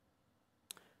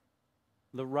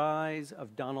the rise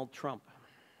of Donald Trump,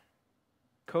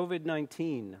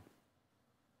 COVID-19,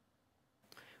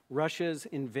 Russia's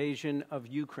invasion of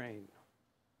Ukraine,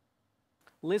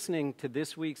 listening to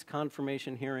this week's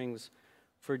confirmation hearings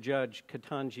for Judge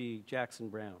Ketanji Jackson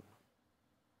Brown.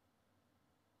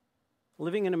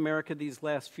 Living in America these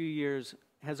last few years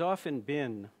has often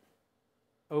been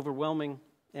overwhelming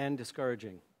and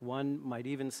discouraging. One might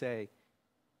even say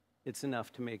it's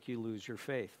enough to make you lose your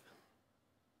faith.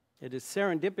 It is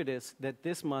serendipitous that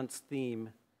this month's theme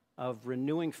of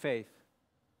renewing faith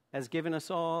has given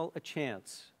us all a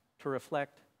chance to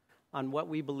reflect on what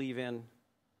we believe in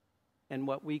and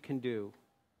what we can do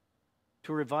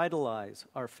to revitalize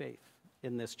our faith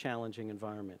in this challenging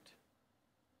environment.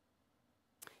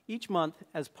 Each month,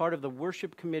 as part of the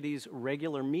Worship Committee's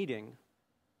regular meeting,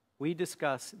 we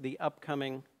discuss the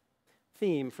upcoming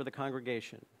theme for the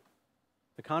congregation.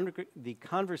 The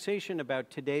conversation about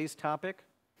today's topic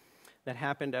that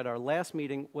happened at our last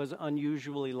meeting was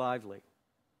unusually lively.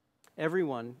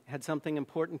 Everyone had something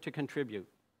important to contribute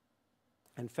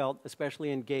and felt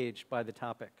especially engaged by the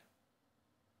topic.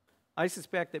 I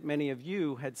suspect that many of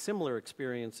you had similar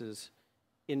experiences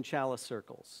in chalice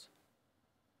circles.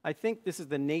 I think this is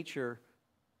the nature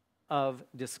of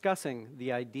discussing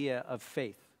the idea of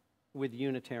faith with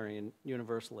Unitarian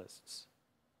Universalists.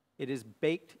 It is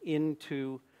baked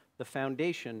into the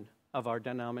foundation of our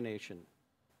denomination.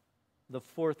 The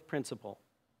fourth principle,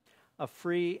 a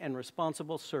free and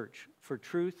responsible search for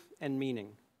truth and meaning,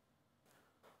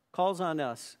 calls on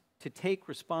us to take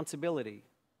responsibility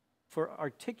for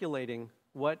articulating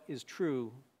what is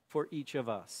true for each of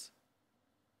us,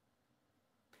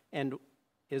 and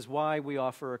is why we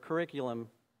offer a curriculum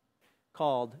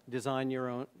called Designing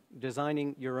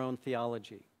Your Own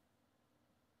Theology.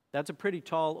 That's a pretty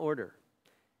tall order.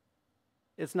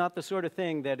 It's not the sort of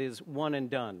thing that is one and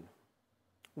done.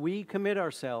 We commit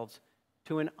ourselves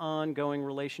to an ongoing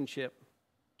relationship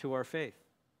to our faith.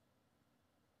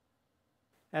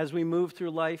 As we move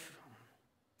through life,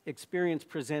 experience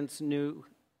presents new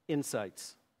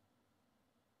insights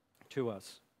to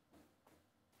us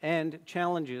and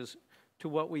challenges to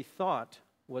what we thought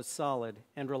was solid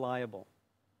and reliable.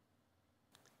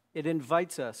 It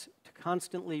invites us to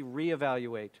constantly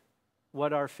reevaluate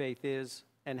what our faith is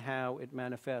and how it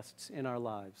manifests in our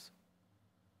lives.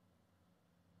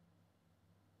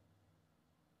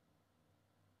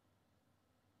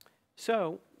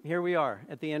 So, here we are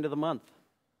at the end of the month.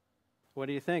 What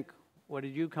do you think? What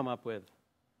did you come up with?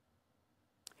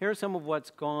 Here are some of what's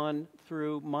gone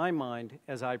through my mind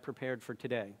as I prepared for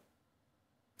today.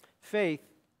 Faith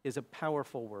is a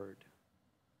powerful word.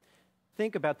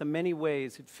 Think about the many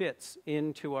ways it fits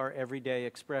into our everyday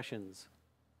expressions.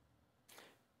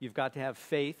 You've got to have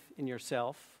faith in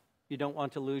yourself. You don't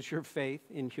want to lose your faith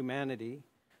in humanity.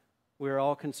 We're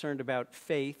all concerned about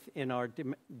faith in our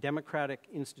democratic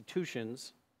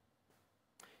institutions.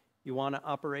 You want to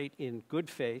operate in good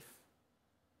faith,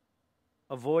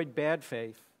 avoid bad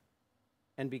faith,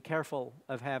 and be careful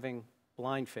of having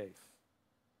blind faith.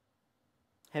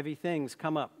 Heavy things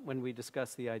come up when we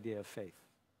discuss the idea of faith.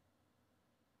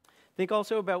 Think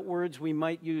also about words we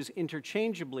might use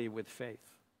interchangeably with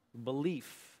faith: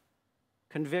 belief,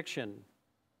 conviction,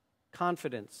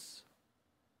 confidence,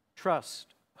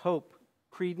 trust, hope,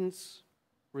 credence,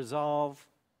 resolve,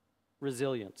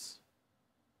 resilience.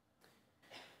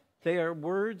 They are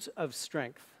words of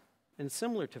strength and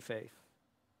similar to faith,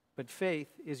 but faith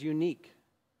is unique.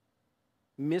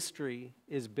 Mystery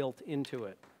is built into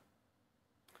it.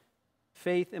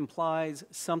 Faith implies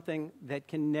something that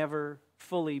can never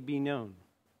fully be known.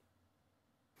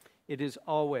 It is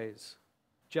always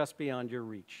just beyond your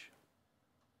reach.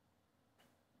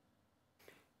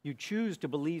 You choose to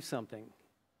believe something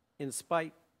in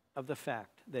spite of the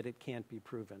fact that it can't be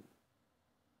proven.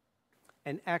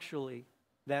 And actually,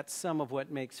 that's some of what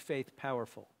makes faith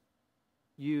powerful.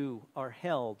 You are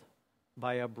held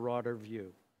by a broader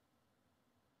view.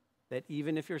 That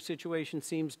even if your situation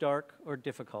seems dark or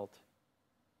difficult,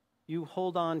 you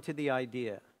hold on to the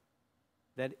idea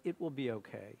that it will be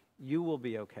okay, you will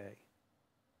be okay.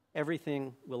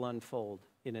 Everything will unfold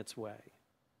in its way.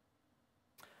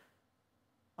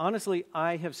 Honestly,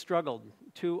 I have struggled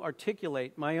to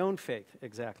articulate my own faith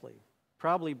exactly,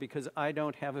 probably because I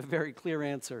don't have a very clear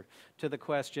answer to the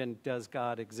question, does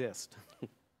God exist?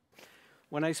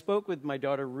 When I spoke with my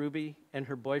daughter Ruby and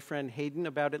her boyfriend Hayden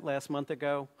about it last month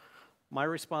ago, my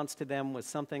response to them was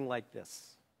something like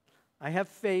this: I have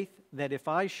faith that if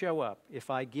I show up, if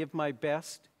I give my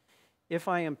best, if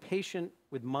I am patient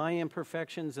with my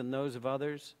imperfections and those of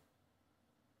others,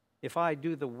 if I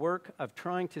do the work of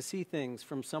trying to see things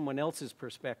from someone else's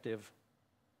perspective,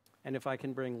 And if I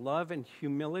can bring love and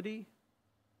humility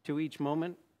to each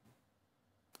moment,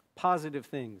 positive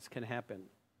things can happen,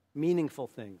 meaningful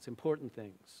things, important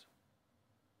things.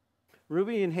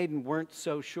 Ruby and Hayden weren't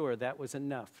so sure that was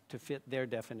enough to fit their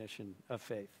definition of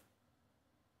faith.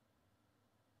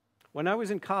 When I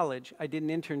was in college, I did an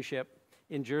internship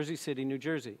in Jersey City, New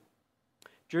Jersey.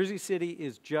 Jersey City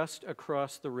is just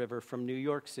across the river from New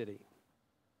York City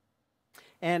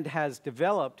and has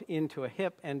developed into a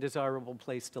hip and desirable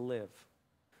place to live.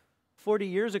 40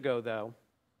 years ago, though,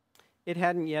 it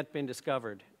hadn't yet been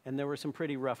discovered, and there were some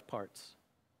pretty rough parts.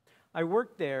 I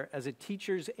worked there as a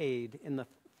teacher's aide in the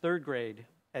 3rd grade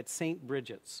at St.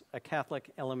 Bridget's, a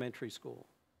Catholic elementary school.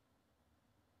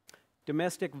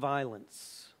 Domestic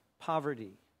violence,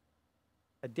 poverty,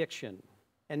 addiction,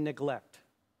 and neglect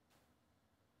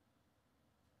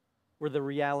were the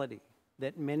reality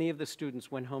that many of the students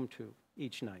went home to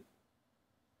each night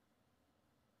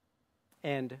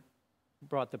and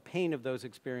brought the pain of those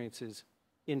experiences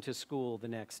into school the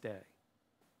next day.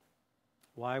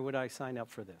 Why would I sign up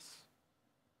for this?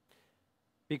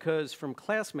 Because from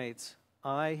classmates,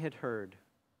 I had heard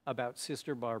about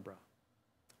Sister Barbara,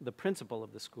 the principal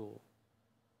of the school.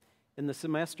 In the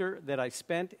semester that I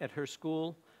spent at her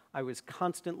school, I was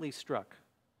constantly struck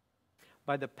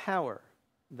by the power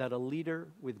that a leader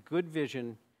with good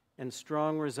vision and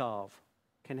strong resolve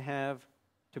can have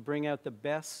to bring out the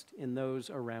best in those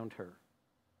around her.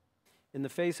 In the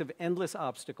face of endless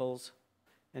obstacles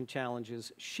and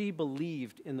challenges, she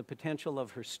believed in the potential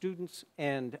of her students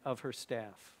and of her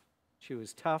staff. She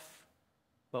was tough,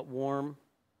 but warm.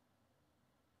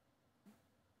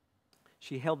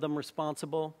 She held them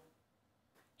responsible.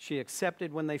 She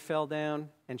accepted when they fell down,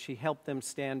 and she helped them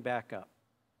stand back up.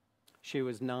 She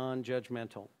was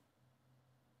non-judgmental.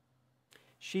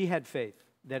 She had faith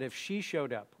that if she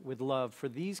showed up with love for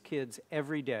these kids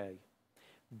every day,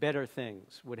 better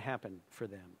things would happen for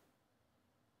them.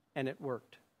 And it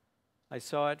worked. I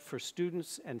saw it for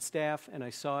students and staff, and I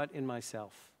saw it in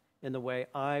myself, in the way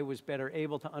I was better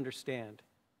able to understand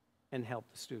and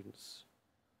help the students.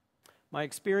 My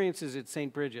experiences at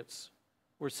St. Bridget's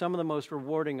were some of the most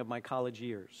rewarding of my college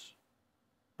years.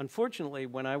 Unfortunately,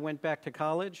 when I went back to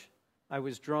college, I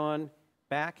was drawn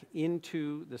back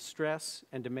into the stress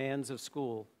and demands of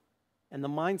school, and the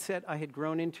mindset I had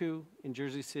grown into in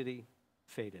Jersey City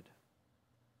faded.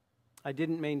 I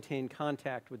didn't maintain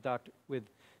contact with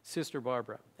Sister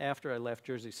Barbara after I left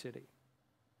Jersey City.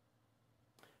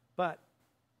 But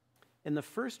in the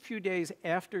first few days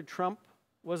after Trump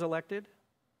was elected,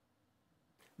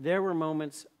 there were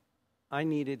moments I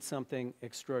needed something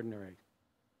extraordinary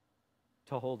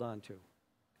to hold on to.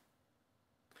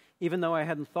 Even though I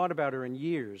hadn't thought about her in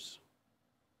years,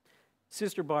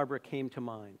 Sister Barbara came to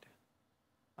mind.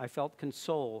 I felt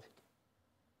consoled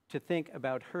to think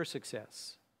about her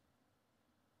success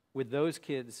with those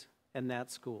kids and that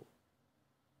school.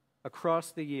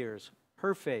 Across the years,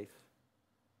 her faith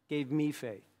gave me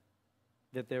faith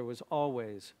that there was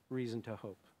always reason to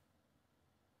hope.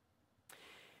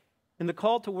 In the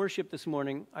call to worship this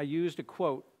morning, I used a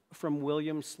quote from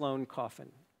William Sloane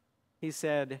Coffin. He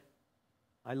said,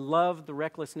 "I love the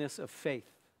recklessness of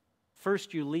faith.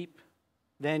 First you leap,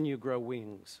 then you grow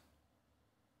wings."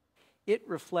 It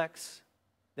reflects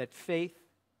that faith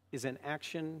is an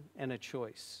action and a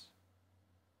choice.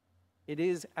 It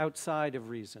is outside of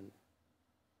reason.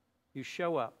 You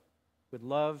show up with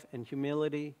love and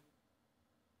humility.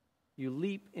 You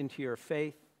leap into your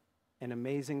faith, and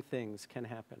amazing things can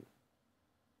happen.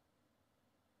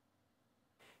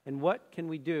 And what can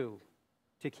we do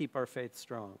to keep our faith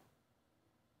strong?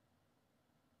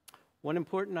 One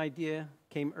important idea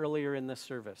came earlier in the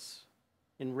service,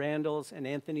 in Randall's and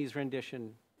Anthony's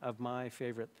rendition of My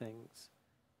Favorite Things.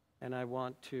 And I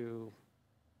want to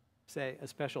say a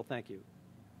special thank you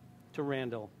to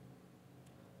Randall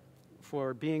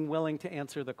for being willing to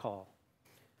answer the call.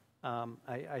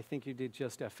 I think you did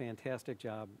just a fantastic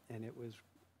job, and it was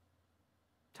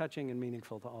touching and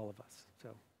meaningful to all of us.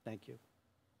 So thank you.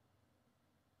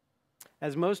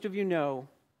 As most of you know,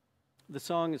 the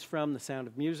song is from The Sound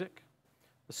of Music,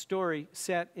 a story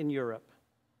set in Europe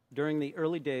during the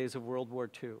early days of World War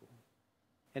II,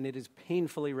 and it is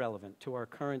painfully relevant to our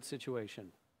current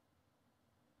situation.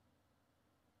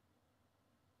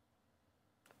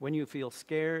 When you feel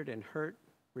scared and hurt,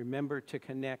 remember to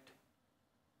connect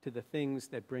to the things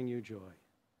that bring you joy.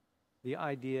 The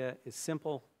idea is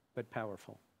simple but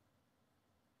powerful.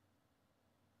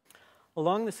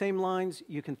 Along the same lines,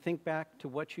 you can think back to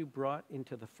what you brought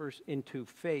into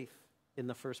faith in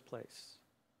the first place.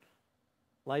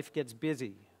 Life gets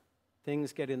busy.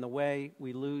 Things get in the way.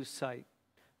 We lose sight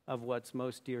of what's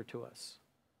most dear to us.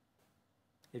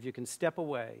 if you can step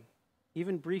away,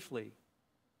 even briefly,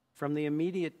 from the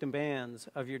immediate demands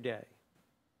of your day,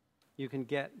 you can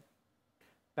get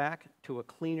back to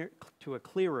a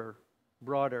clearer,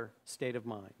 broader state of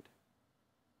mind.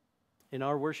 In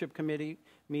our worship committee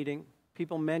meeting,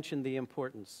 people mentioned the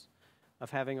importance of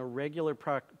having a regular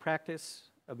practice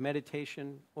of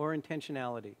meditation or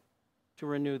intentionality to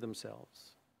renew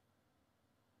themselves.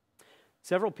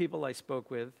 Several people I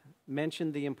spoke with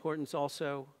mentioned the importance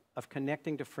also of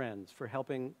connecting to friends for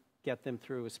helping get them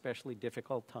through especially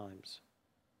difficult times.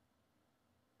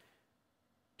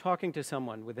 Talking to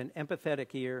someone with an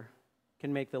empathetic ear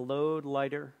can make the load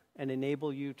lighter and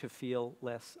enable you to feel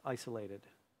less isolated.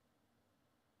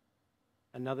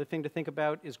 Another thing to think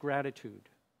about is gratitude.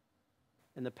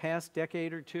 In the past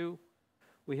decade or two,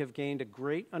 we have gained a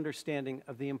great understanding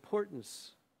of the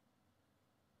importance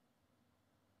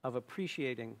of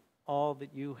appreciating all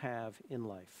that you have in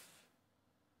life.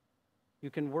 You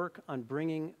can work on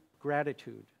bringing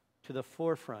gratitude to the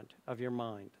forefront of your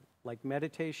mind. Like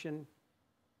meditation,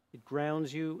 it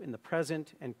grounds you in the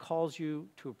present and calls you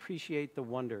to appreciate the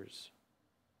wonders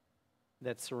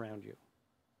that surround you.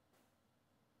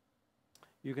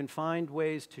 You can find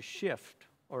ways to shift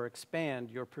or expand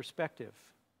your perspective.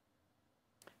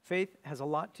 Faith has a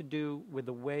lot to do with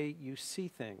the way you see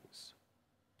things.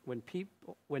 When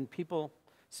people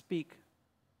speak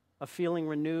of feeling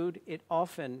renewed, it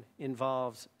often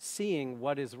involves seeing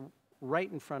what is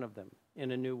right in front of them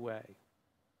in a new way.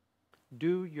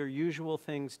 Do your usual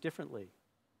things differently.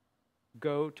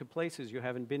 Go to places you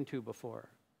haven't been to before.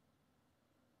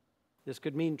 This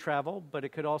could mean travel, but it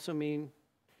could also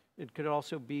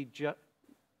be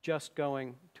just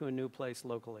going to a new place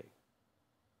locally.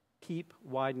 Keep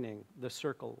widening the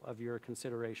circle of your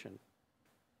consideration,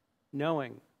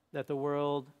 knowing that the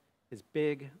world is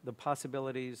big, the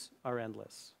possibilities are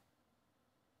endless.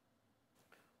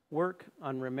 Work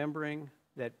on remembering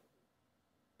that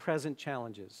present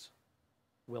challenges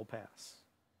will pass.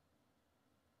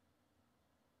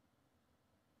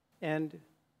 And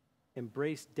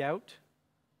embrace doubt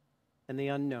and the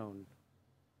unknown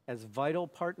as vital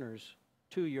partners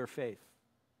to your faith.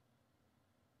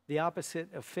 The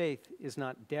opposite of faith is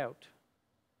not doubt,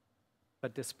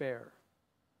 but despair.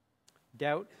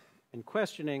 Doubt and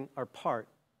questioning are part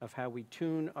of how we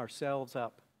tune ourselves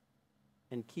up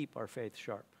and keep our faith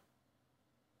sharp.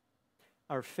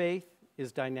 Our faith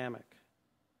is dynamic,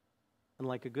 and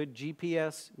like a good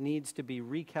GPS, needs to be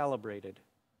recalibrated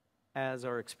as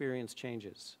our experience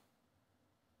changes.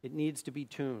 It needs to be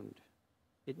tuned.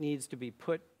 It needs to be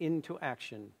put into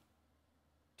action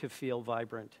to feel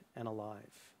vibrant and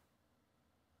alive.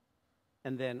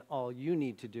 And then all you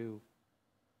need to do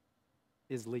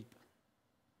is leap.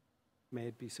 May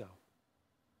it be so.